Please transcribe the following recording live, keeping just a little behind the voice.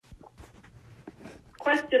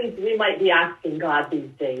Questions we might be asking God these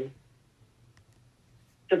days.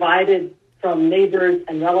 Divided from neighbors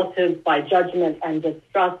and relatives by judgment and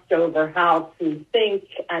distrust over how to think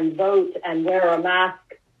and vote and wear a mask,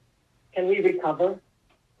 can we recover?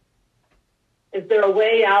 Is there a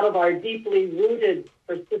way out of our deeply rooted,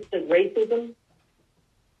 persistent racism?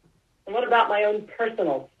 And what about my own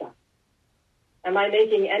personal stuff? Am I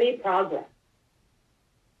making any progress?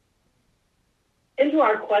 Into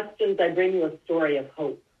our questions, I bring you a story of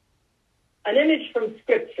hope, an image from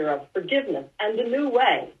Scripture of forgiveness and a new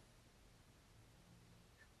way.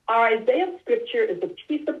 Our Isaiah Scripture is a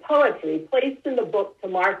piece of poetry placed in the book to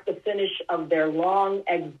mark the finish of their long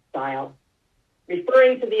exile,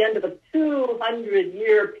 referring to the end of a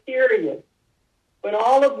 200-year period when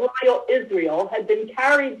all of royal Israel had been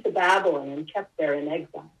carried to Babylon and kept there in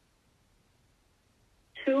exile.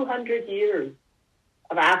 200 years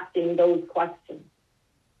of asking those questions.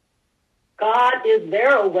 God, is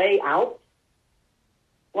there a way out?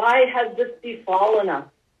 Why has this befallen us?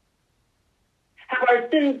 Have our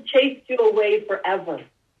sins chased you away forever?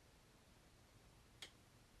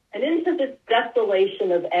 And into this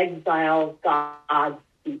desolation of exile, God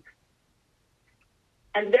speaks.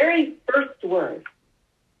 And the very first word,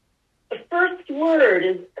 the first word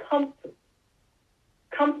is comfort.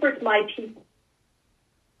 Comfort my people.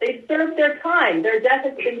 They've served their time. Their debt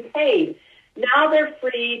has been paid. Now they're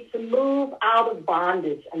free to move out of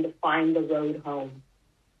bondage and to find the road home.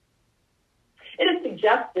 It is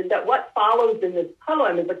suggested that what follows in this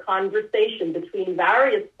poem is a conversation between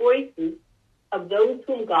various voices of those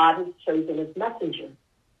whom God has chosen as messengers.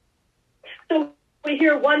 So we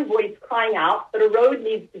hear one voice crying out that a road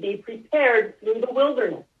needs to be prepared through the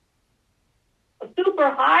wilderness, a super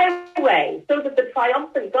highway, so that the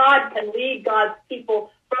triumphant God can lead God's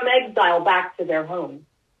people from exile back to their homes.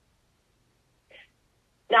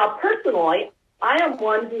 Now, personally, I am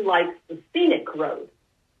one who likes the scenic road,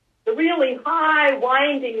 the really high,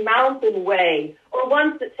 winding mountain way, or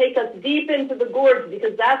ones that take us deep into the gorge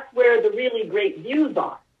because that's where the really great views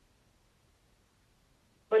are.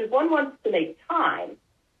 But if one wants to make time,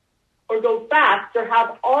 or go fast, or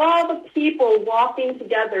have all the people walking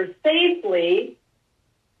together safely,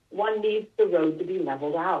 one needs the road to be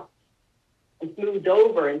leveled out and smoothed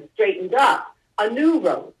over and straightened up, a new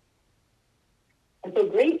road. And so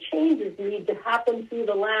great changes need to happen through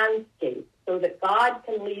the landscape so that God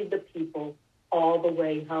can lead the people all the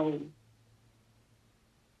way home.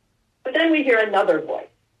 But then we hear another voice.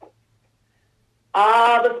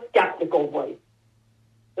 The skeptical voice.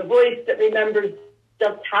 The voice that remembers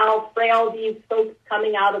just how frail these folks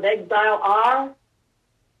coming out of exile are.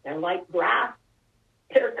 They're like grass.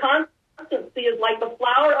 Their constancy is like the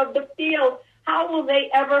flower of the field. How will they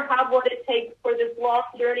ever have what it takes for this long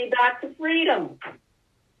journey back to freedom?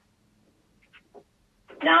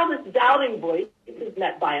 Now this doubting voice is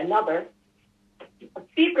met by another, a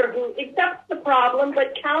speaker who accepts the problem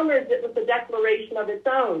but counters it with a declaration of its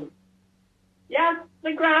own. Yes,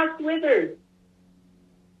 the grass withers,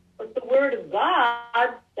 but the word of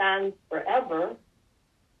God stands forever.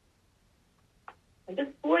 And this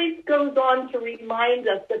voice goes on to remind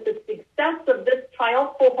us that the success of this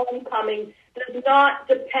triumphal homecoming does not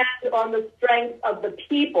depend on the strength of the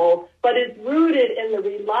people, but is rooted in the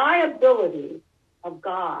reliability of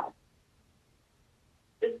God.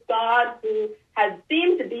 This God who has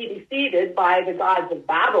seemed to be defeated by the gods of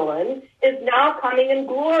Babylon is now coming in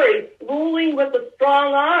glory, ruling with a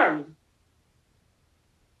strong arm.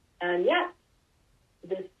 And yet,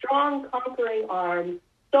 this strong conquering arm,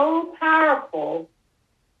 so powerful,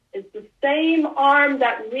 is the same arm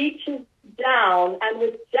that reaches down and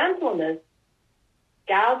with gentleness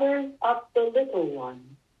gathers up the little ones,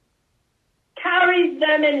 carries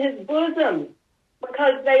them in his bosom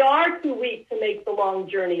because they are too weak to make the long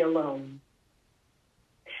journey alone.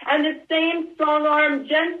 And the same strong arm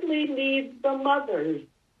gently leads the mothers.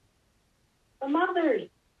 The mothers.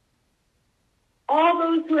 All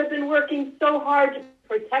those who have been working so hard to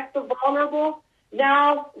protect the vulnerable,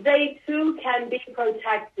 now they too can be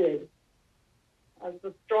protected as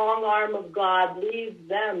the strong arm of God leads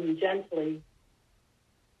them gently.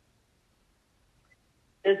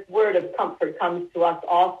 This word of comfort comes to us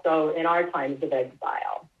also in our times of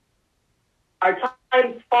exile. Our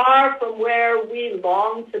times far from where we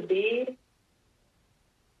long to be,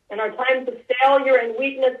 in our times of failure and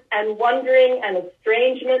weakness and wondering and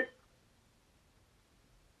estrangement.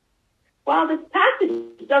 While this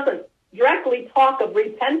passage doesn't directly talk of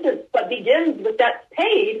repentance, but begins with debts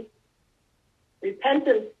paid,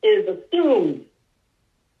 repentance is assumed.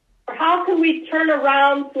 how can we turn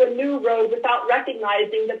around to a new road without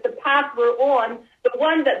recognizing that the path we're on, the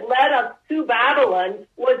one that led us to Babylon,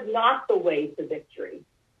 was not the way to victory?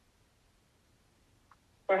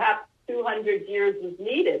 Perhaps 200 years was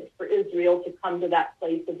needed for Israel to come to that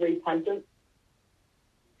place of repentance.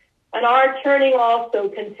 And our turning also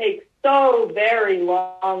can take so very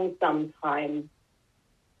long sometimes.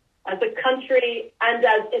 As a country and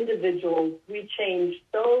as individuals, we change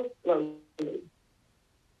so slowly.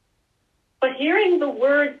 But hearing the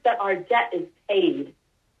words that our debt is paid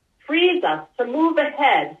frees us to move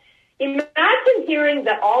ahead. Imagine hearing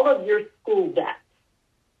that all of your school debt,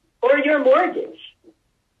 or your mortgage,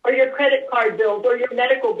 or your credit card bills, or your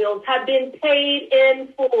medical bills have been paid in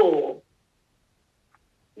full.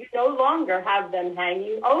 You no longer have them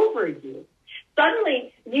hanging over you.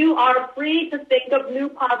 Suddenly, you are free to think of new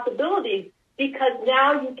possibilities because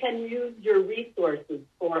now you can use your resources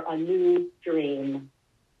for a new dream.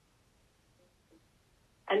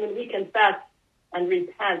 And when we confess and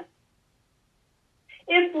repent,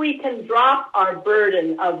 if we can drop our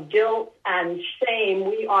burden of guilt and shame,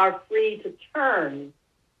 we are free to turn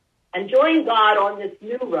and join God on this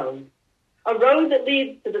new road, a road that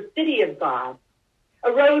leads to the city of God,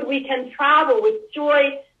 a road we can travel with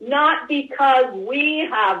joy, not because we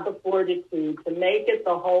have the fortitude to make it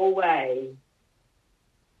the whole way,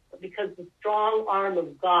 but because the strong arm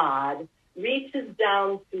of God reaches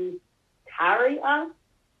down to carry us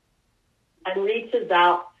and reaches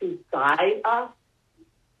out to guide us.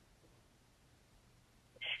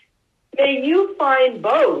 May you find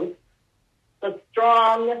both the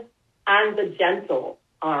strong and the gentle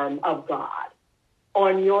arm of God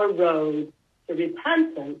on your road to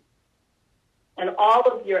repentance and all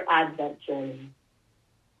of your Advent journey.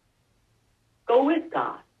 Go with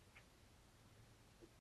God.